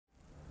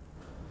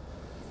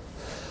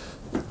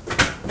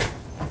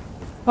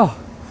Oh,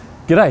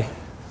 g'day.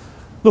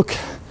 Look,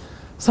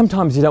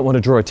 sometimes you don't want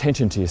to draw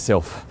attention to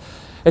yourself.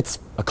 It's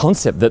a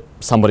concept that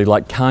somebody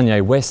like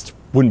Kanye West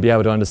wouldn't be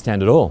able to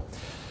understand at all,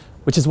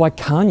 which is why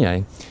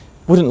Kanye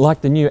wouldn't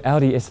like the new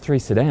Audi S3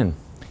 sedan.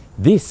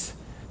 This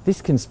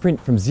can sprint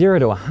from 0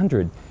 to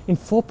 100 in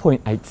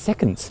 4.8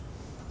 seconds.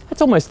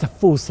 That's almost a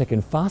full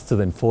second faster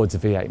than Ford's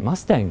V8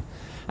 Mustang,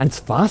 and it's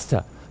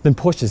faster than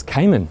Porsche's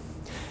Cayman.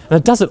 And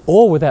it does it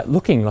all without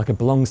looking like it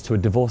belongs to a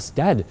divorced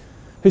dad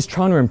who's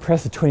trying to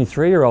impress a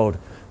 23-year-old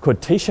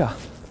called Tisha.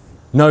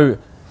 No,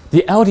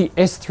 the Audi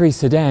S3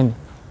 sedan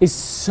is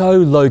so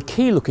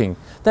low-key looking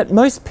that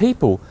most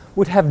people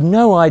would have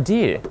no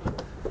idea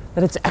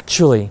that it's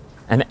actually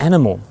an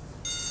animal.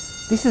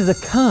 This is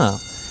a car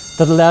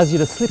that allows you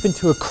to slip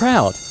into a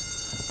crowd,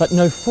 but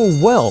know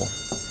full well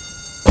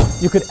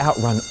you could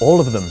outrun all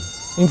of them.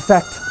 In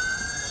fact,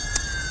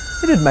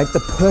 it'd make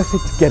the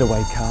perfect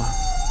getaway car.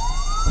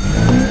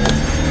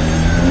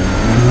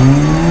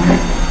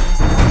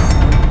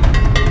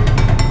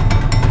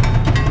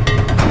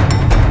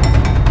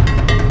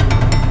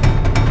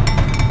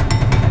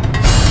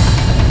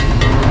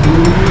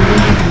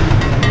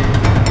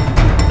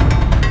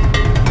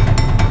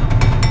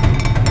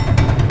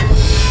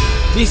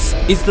 This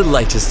is the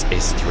latest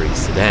S3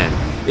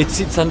 sedan. It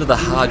sits under the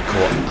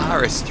hardcore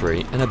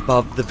RS3 and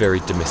above the very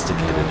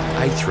domesticated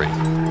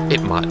A3.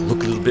 It might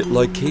look a little bit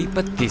low-key,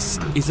 but this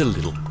is a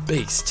little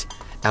beast.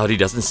 Audi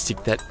doesn't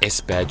stick that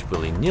S badge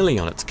willy-nilly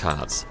on its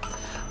cars.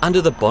 Under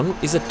the bonnet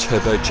is a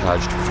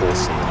turbocharged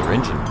 4-cylinder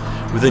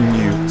engine with a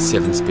new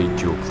 7-speed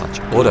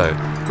dual-clutch auto,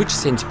 which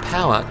sends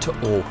power to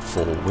all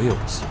 4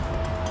 wheels.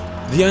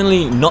 The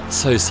only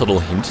not-so-subtle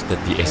hint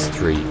that the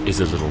S3 is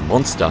a little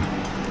monster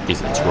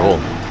is its roar.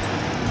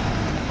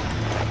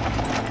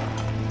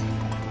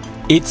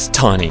 It's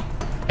tiny.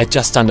 At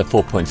just under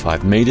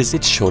 4.5 metres,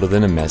 it's shorter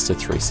than a Mazda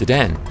 3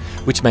 sedan,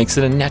 which makes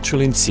it a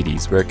natural in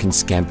cities where it can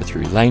scamper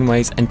through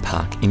laneways and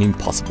park in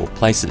impossible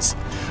places.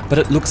 But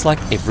it looks like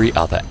every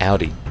other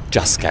Audi,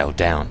 just scaled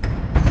down.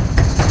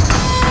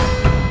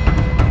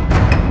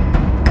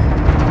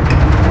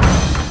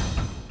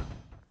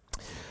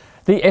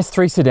 The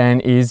S3 sedan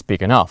is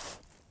big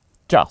enough.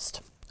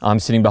 Just. I'm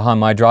sitting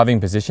behind my driving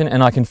position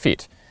and I can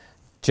fit.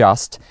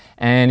 Just.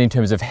 And in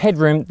terms of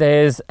headroom,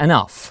 there's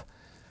enough.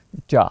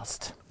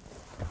 Just.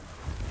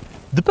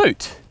 The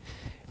boot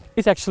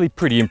is actually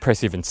pretty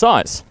impressive in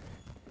size.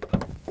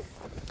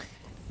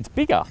 It's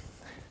bigger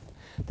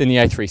than the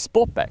A3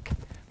 Sportback,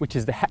 which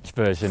is the hatch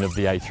version of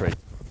the A3.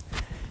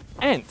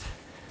 And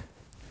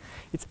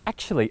it's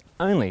actually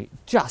only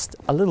just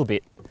a little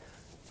bit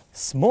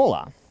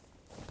smaller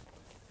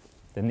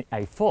than the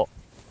A4,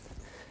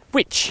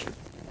 which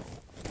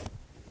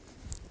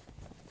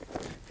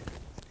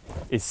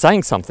is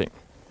saying something.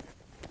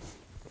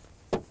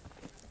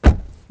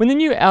 When the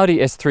new Audi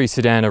S3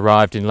 sedan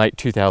arrived in late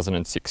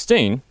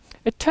 2016,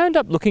 it turned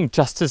up looking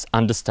just as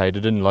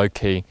understated and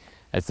low-key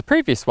as the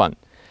previous one.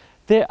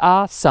 There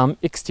are some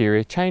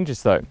exterior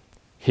changes though.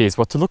 Here's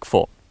what to look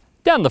for.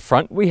 Down the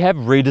front we have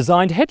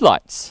redesigned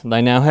headlights.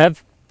 They now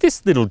have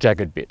this little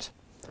jagged bit.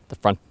 The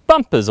front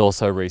bumper's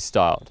also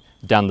restyled.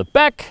 Down the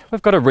back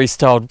we've got a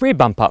restyled rear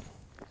bumper.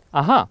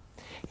 Aha!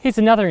 Here's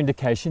another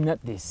indication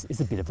that this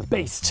is a bit of a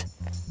beast.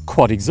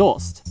 Quad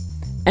exhaust.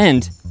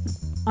 And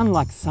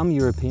unlike some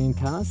European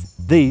cars,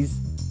 these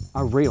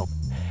are real.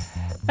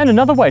 And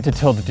another way to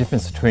tell the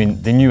difference between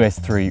the new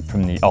S3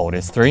 from the old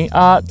S3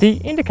 are the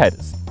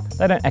indicators.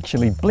 They don't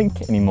actually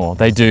blink anymore,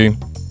 they do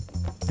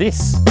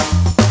this.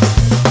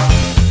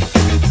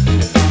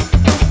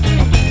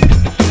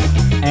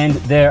 And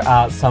there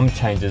are some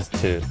changes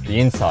to the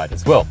inside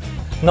as well.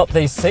 Not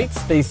these seats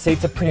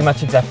are pretty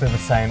much exactly the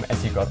same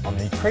as you got on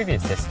the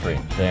previous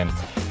S3. They're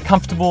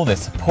comfortable, they're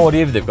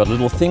supportive, they've got a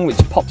little thing which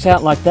pops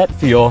out like that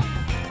for your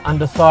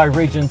under thigh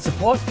region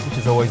support, which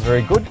is always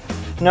very good.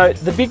 No,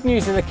 the big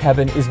news in the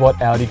cabin is what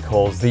Audi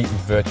calls the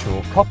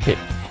virtual cockpit.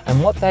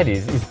 And what that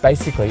is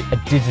basically a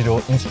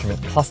digital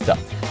instrument cluster.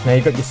 Now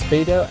you've got your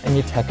speedo and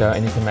your tacho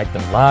and you can make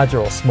them larger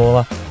or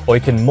smaller, or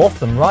you can morph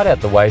them right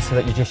out the way so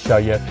that you just show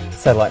your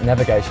satellite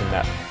navigation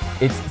map.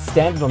 It's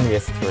standard on the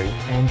S3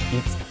 and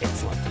it's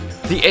excellent.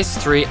 The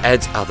S3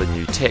 adds other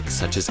new tech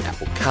such as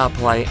Apple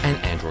CarPlay and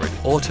Android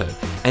Auto,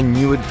 and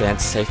new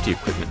advanced safety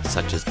equipment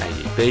such as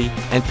AEB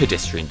and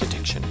pedestrian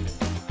detection.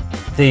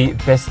 The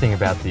best thing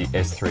about the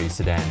S3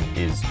 sedan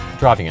is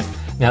driving it.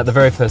 Now the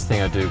very first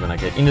thing I do when I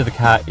get into the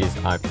car is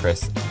I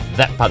press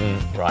that button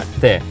right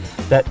there.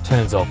 That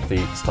turns off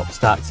the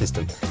stop-start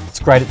system. It's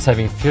great at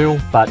saving fuel,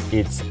 but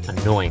it's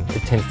annoying.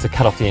 It tends to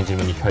cut off the engine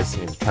when you're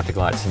coasting into traffic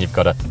lights and you've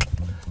got to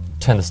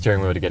turn the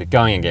steering wheel to get it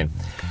going again.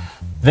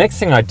 The next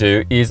thing I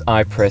do is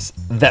I press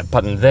that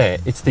button there.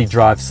 It's the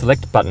drive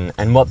select button,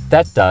 and what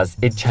that does,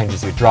 it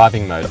changes your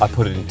driving mode. I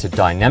put it into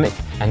dynamic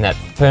and that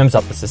firms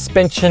up the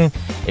suspension,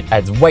 it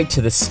adds weight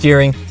to the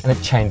steering, and it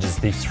changes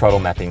the throttle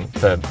mapping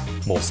for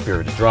more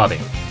spirited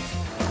driving.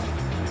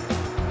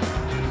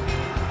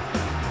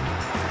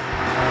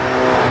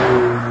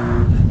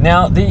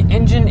 Now, the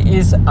engine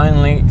is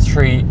only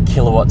 3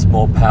 kilowatts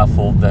more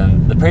powerful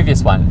than the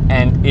previous one,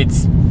 and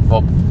it's,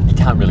 well, you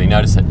can't really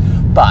notice it.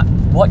 But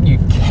what you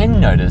can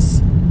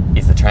notice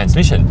is the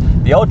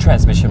transmission. The old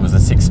transmission was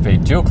a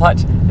 6-speed dual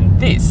clutch, and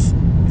this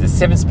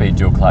is a 7-speed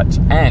dual clutch,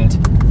 and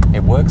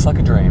it works like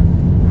a dream.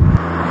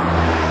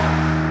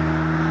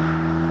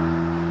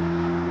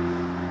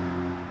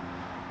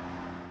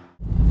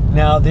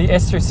 Now, the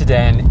S3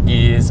 sedan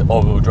is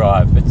all-wheel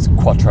drive. It's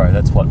quattro,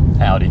 that's what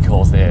Audi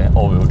calls their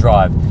all-wheel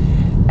drive.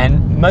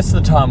 And most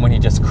of the time when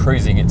you're just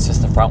cruising, it's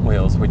just the front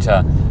wheels which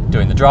are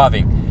doing the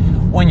driving.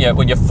 When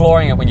you're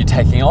flooring it, when you're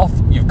taking off,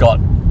 you've got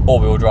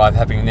all-wheel drive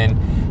happening then.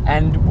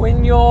 And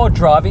when you're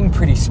driving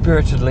pretty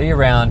spiritedly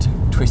around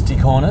twisty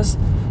corners,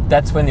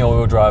 that's when the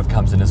all-wheel drive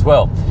comes in as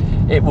well.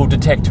 It will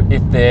detect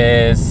if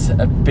there's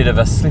a bit of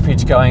a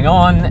slippage going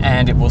on,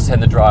 and it will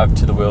send the drive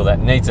to the wheel that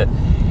needs it.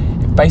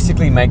 It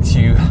basically makes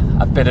you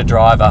a better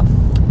driver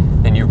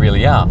than you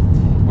really are,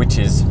 which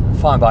is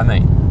fine by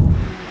me.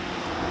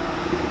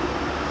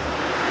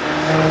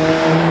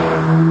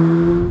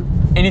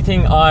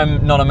 Anything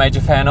I'm not a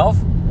major fan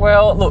of?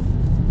 Well, look,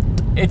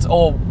 it's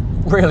all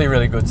really,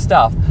 really good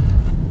stuff.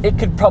 It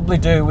could probably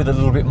do with a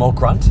little bit more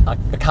grunt. I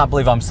can't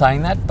believe I'm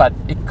saying that, but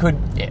it could,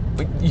 yeah,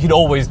 you could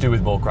always do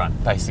with more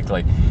grunt,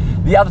 basically.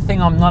 The other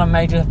thing I'm not a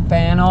major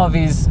fan of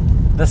is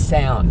the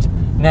sound.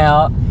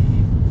 Now,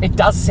 it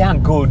does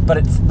sound good, but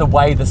it's the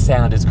way the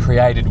sound is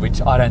created,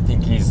 which I don't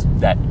think is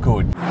that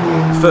good.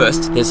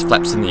 First, there's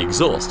flaps in the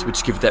exhaust,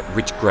 which give that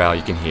rich growl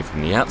you can hear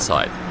from the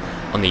outside.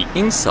 On the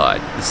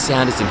inside, the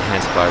sound is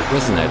enhanced by a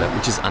resonator,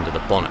 which is under the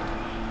bonnet.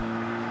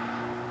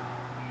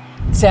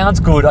 It sounds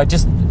good, I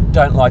just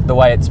don't like the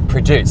way it's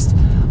produced.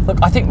 Look,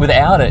 I think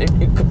without it,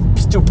 it could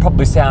still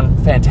probably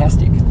sound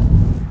fantastic.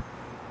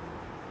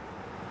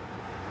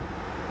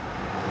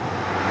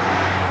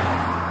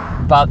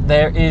 But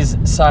there is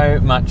so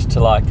much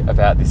to like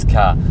about this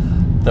car.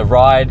 The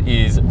ride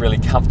is really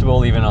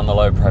comfortable, even on the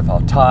low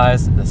profile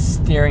tyres. The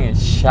steering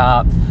is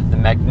sharp. The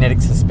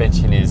magnetic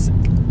suspension is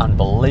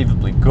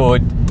unbelievably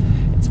good.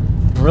 It's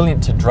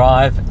brilliant to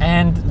drive,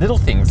 and little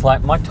things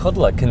like my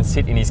toddler can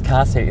sit in his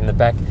car seat in the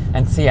back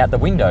and see out the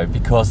window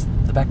because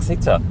the back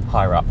seats are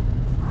higher up.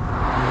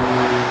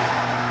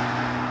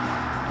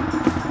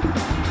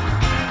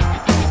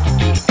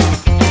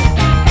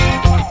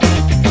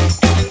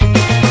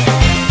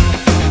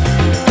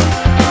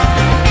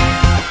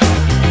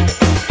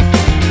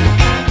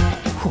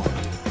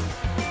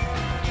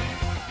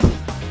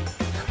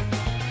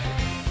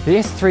 The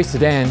S3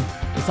 sedan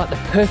is like the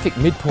perfect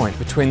midpoint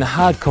between the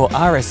hardcore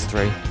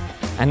RS3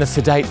 and the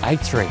sedate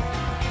A3.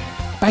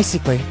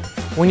 Basically,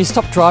 when you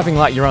stop driving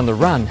like you're on the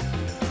run,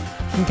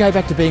 you can go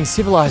back to being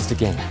civilized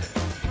again.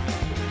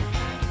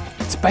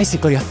 It's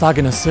basically a thug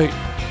in a suit.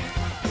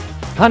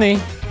 Honey,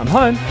 I'm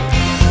home.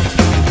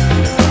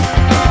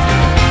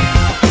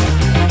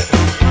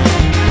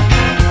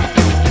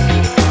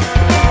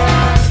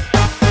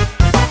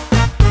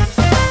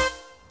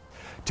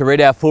 To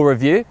read our full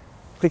review,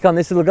 click on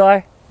this little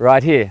guy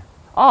right here.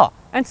 Oh,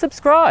 and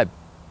subscribe.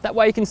 That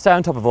way you can stay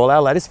on top of all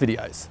our latest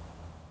videos.